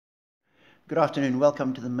Good afternoon.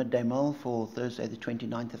 Welcome to the Midday Mull for Thursday the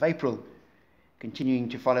 29th of April. Continuing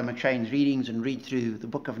to follow McShane's readings and read through the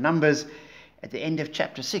book of Numbers. At the end of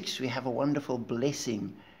chapter 6 we have a wonderful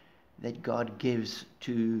blessing that God gives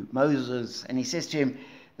to Moses. And he says to him,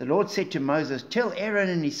 the Lord said to Moses, tell Aaron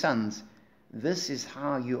and his sons, this is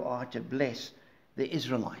how you are to bless the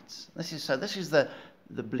Israelites. This is the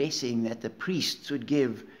blessing that the priests would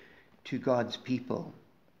give to God's people.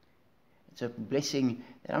 It's a blessing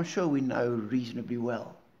that I'm sure we know reasonably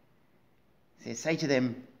well. It says, say to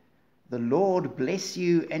them, the Lord bless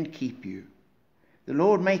you and keep you. The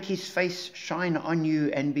Lord make his face shine on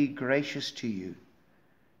you and be gracious to you.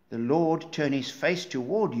 The Lord turn his face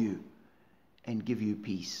toward you and give you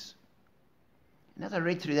peace. And as I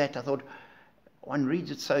read through that, I thought, one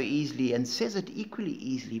reads it so easily and says it equally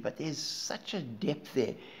easily, but there's such a depth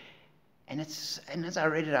there. And as I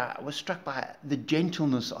read it, I was struck by the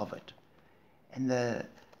gentleness of it. And the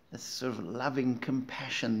sort of loving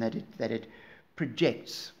compassion that it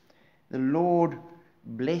projects. The Lord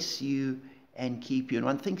bless you and keep you. And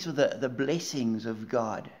one thinks of the blessings of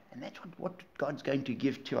God. And that's what God's going to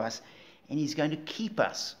give to us. And he's going to keep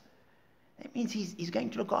us. That means he's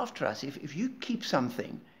going to look after us. If you keep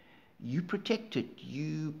something, you protect it.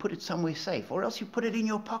 You put it somewhere safe. Or else you put it in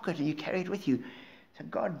your pocket and you carry it with you. So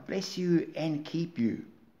God bless you and keep you.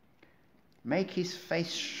 Make his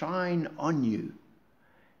face shine on you.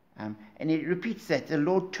 And it repeats that, the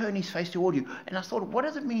Lord turn his face toward you. And I thought, what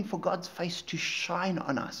does it mean for God's face to shine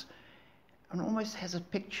on us? And almost has a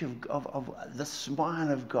picture of the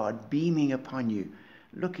smile of God beaming upon you,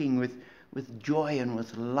 looking with joy and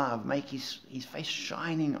with love. Make his face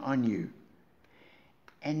shining on you.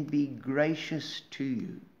 And be gracious to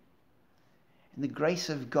you. And the grace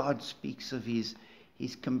of God speaks of his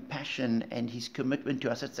compassion and his commitment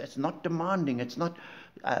to us. It's not demanding. It's not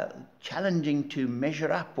challenging to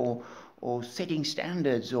measure up or setting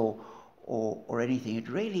standards or anything. It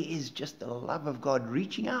really is just the love of God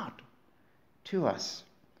reaching out to us,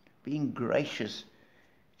 being gracious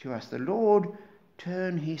to us. The Lord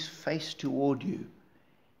turn his face toward you.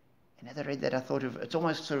 And as I read that, I thought of it's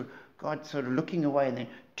almost sort of God sort of looking away and then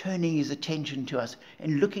turning his attention to us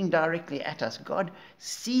and looking directly at us. God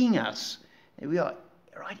seeing us. And we are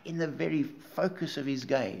right in the very focus of his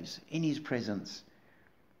gaze, in his presence,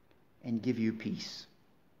 and give you peace.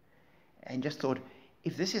 And just thought,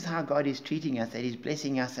 if this is how God is treating us, that he's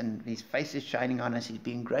blessing us and his face is shining on us, he's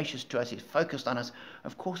being gracious to us, he's focused on us,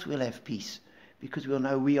 of course we'll have peace, because we'll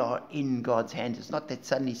know we are in God's hands. It's not that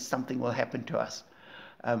suddenly something will happen to us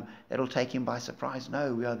that'll take him by surprise.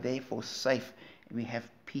 No, we are therefore safe and we have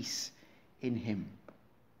peace in him.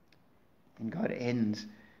 And God ends,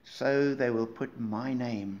 so they will put my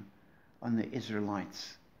name on the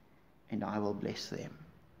Israelites, and I will bless them.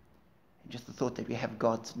 And just the thought that we have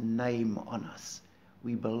God's name on us.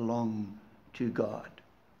 We belong to God.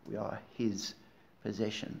 We are his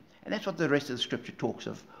possession. And that's what the rest of the scripture talks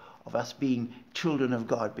of us being children of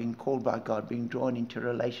God, being called by God, being drawn into a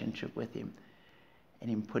relationship with him, and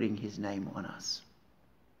him putting his name on us.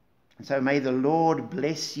 And so may the Lord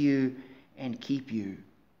bless you and keep you.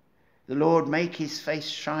 The Lord make his face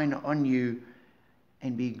shine on you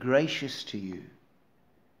and be gracious to you.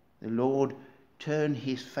 The Lord turn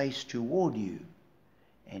his face toward you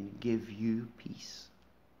and give you peace.